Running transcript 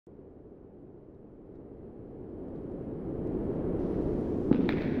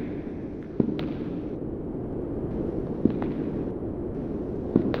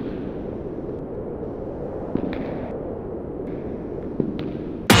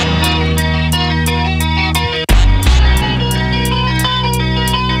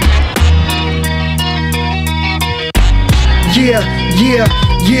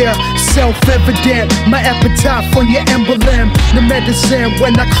Yeah, self-evident. My epitaph on your emblem. The medicine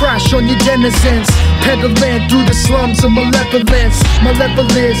when I crash on your denizens. Pedaling through the slums of malevolence. My level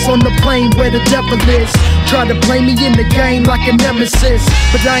is on the plane where the devil is. Try to play me in the game like a nemesis,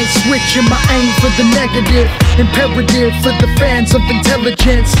 but I ain't switching my aim for the negative. Imperative for the fans of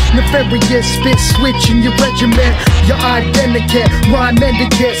intelligence. Nefarious spit switching your regiment. Your identikit, rhyme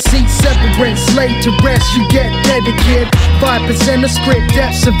etiquette. Seat severance, laid to rest, you get dedicated. 5% of script,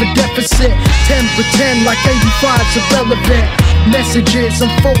 depths of a deficit. 10 pretend like 85's irrelevant. Messages on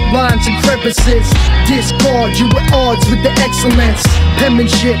fault lines and crevices. Discard you at odds with the excellence.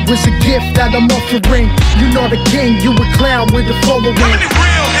 Penmanship was a gift that I'm offering. You're not a king, you a clown with a following. How many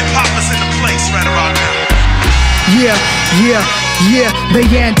real hip-hoppers in the place right about now? Yeah, they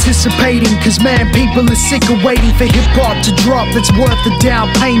anticipating. Cause man, people are sick of waiting for hip-hop to drop that's worth a down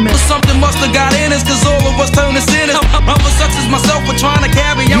payment. Something must have got in us, cause all of us turn to sinners. Other such as myself are trying to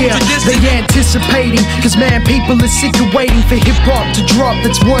carry on tradition. They anticipating. Cause man, people are sick of waiting for hip-hop to drop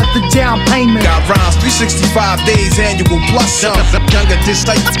that's worth a down payment. Got rhymes 365 days annual plus some. Younger this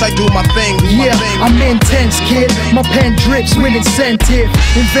type do my thing. I'm intense, kid. My pen drips with incentive.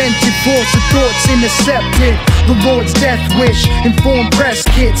 Invented force of thoughts intercepted. The Lord's death wish. Informed press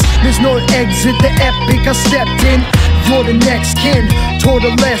kits. There's no exit, the epic I stepped in. You're the next kin. Taught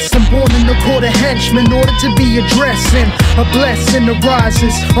a lesson. Born in the court of henchmen. Ordered to be addressing. A blessing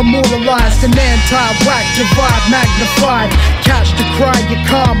arises. Immortalized. An anti-whack divide magnified. Catch the cry of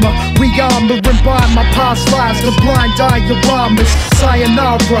karma. Re-armor and buy my past lives. The blind dioramas.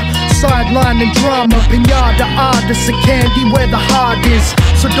 Sayonara. Sideline and drama. Pinata artists. A candy where the heart is.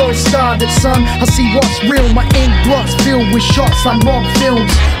 So don't start it, son. I see what's real. My ink blots filled with shots like mob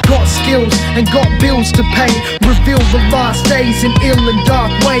films. Got skills and got bills to pay. Reveal the last days in ill and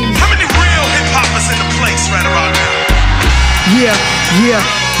dark ways. How many real hip-hoppers in the place right about now?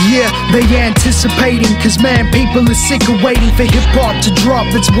 Yeah, they anticipating. Cause man, people are sick of waiting for hip-hop to drop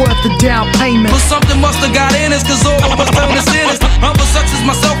that's worth a down payment. But something must have got in us, cause all of us turn to sinners. Other such as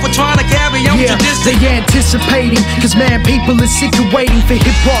myself are trying to carry on tradition. They anticipating. Cause man, people are sick of waiting for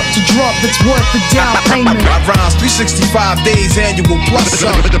hip-hop to drop that's worth a down payment. I rhymes 365 days annual plus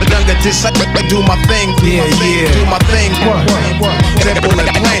some. Younger this I do my thing. Do my thing. Simple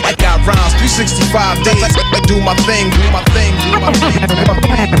and plain. I got rhymes 365 days. I do my thing. Do my thing. You know what I'm saying?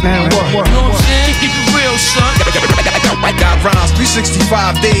 Keep it real, son. I got rhymes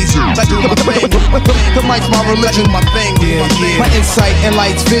 365 days. I do my thing. The mic's my religion. My thing. My insight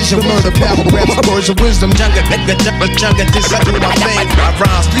enlightens vision. Learn the power raps, words of wisdom. Younger this I do my thing. I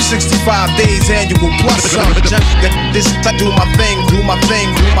rhymes 365 days annual plus some. Younger this I do my thing. Do my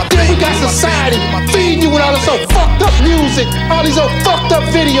thing. Then we got society feeding you with all this old fucked up music, all these old fucked up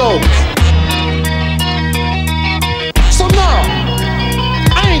videos. So no,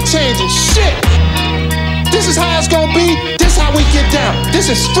 I ain't changing shit. This is how it's gonna be. This is how we get down. This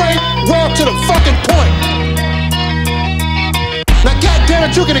is straight, raw to the fucking point. Now goddamn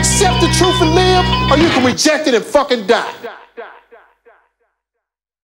it, you can accept the truth and live, or you can reject it and fucking die.